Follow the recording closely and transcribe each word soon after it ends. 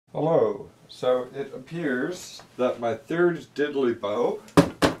Hello. So it appears that my third Diddley Bow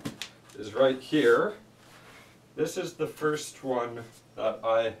is right here. This is the first one that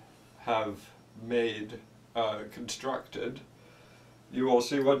I have made, constructed. You will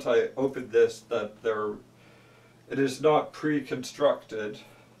see once I open this that it is not pre-constructed,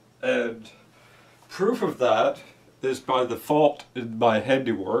 and proof of that is by the fault in my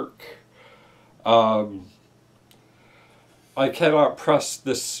handiwork. I cannot press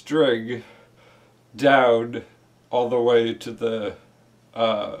this string down all the way to the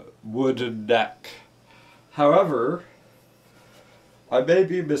wooden neck. However, I may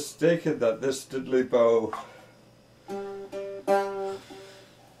be mistaken that this Diddley Bow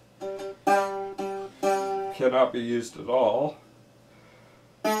cannot be used at all.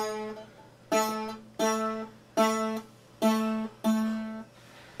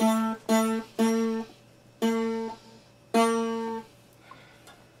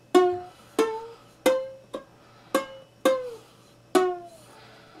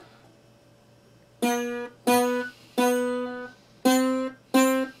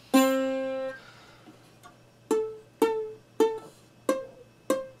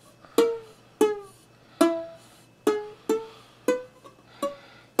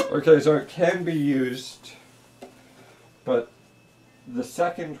 Okay, so it can be used, but the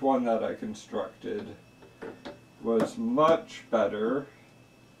second one that I constructed was much better.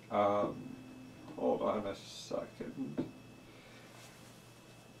 Hold on a second.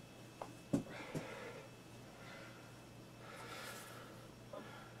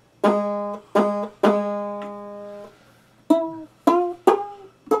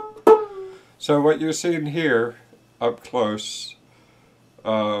 So what you're seeing here, up close,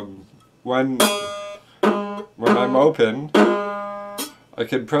 when I'm open, I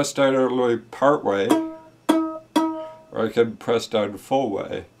can press down only part way, or I can press down full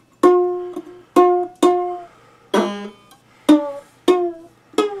way.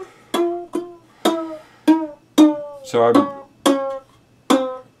 So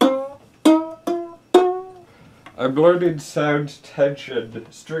I'm learning sound tension,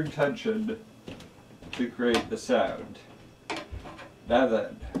 string tension, to create the sound. Now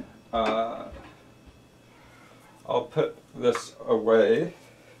then, I'll put this away.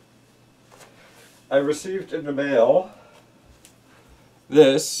 I received in the mail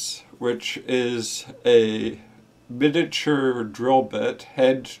this, which is a miniature drill bit,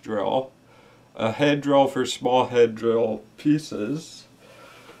 hand drill, a hand drill for small hand drill pieces.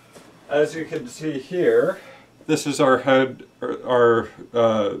 As you can see here, this is our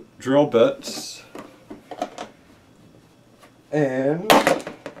drill bits. And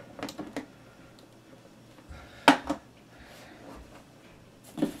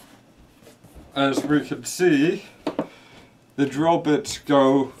as we can see, the drill bits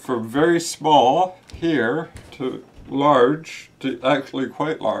go from very small here to large, to actually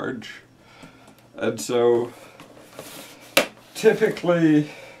quite large. And so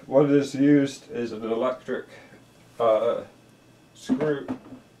typically what is used is an electric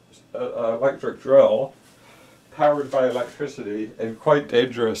electric drill, powered by electricity, and quite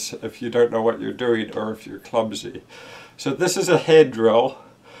dangerous if you don't know what you're doing or if you're clumsy. So this is a hand drill,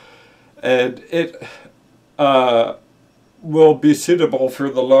 and it will be suitable for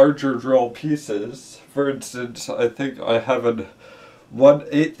the larger drill pieces. For instance, I think I have a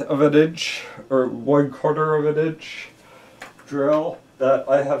 1/8 of an inch or 1/4 of an inch drill that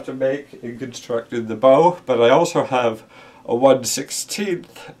I have to make in constructing the bow, but I also have a 1/16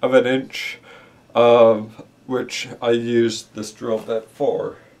 of an inch which I use this drill bit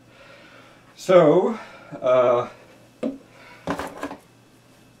for. So,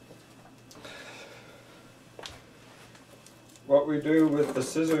 what we do with the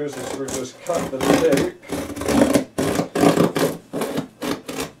scissors is we just cut the shape.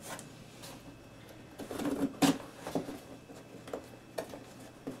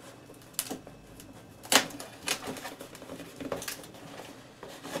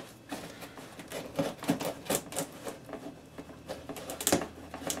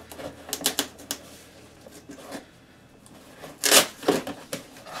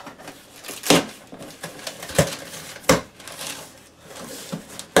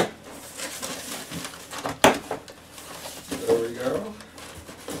 There we go.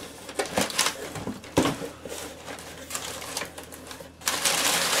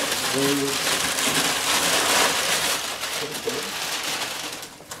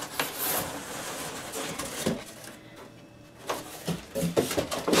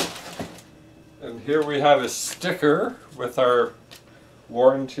 And here we have a sticker with our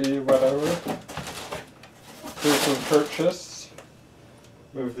warranty, whatever, proof of purchase.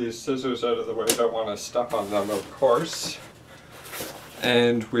 Move these scissors out of the way, don't want to step on them, of course.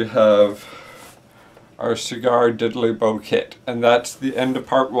 And we have our cigar Diddley Bow kit, and that's the end of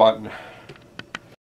part 1.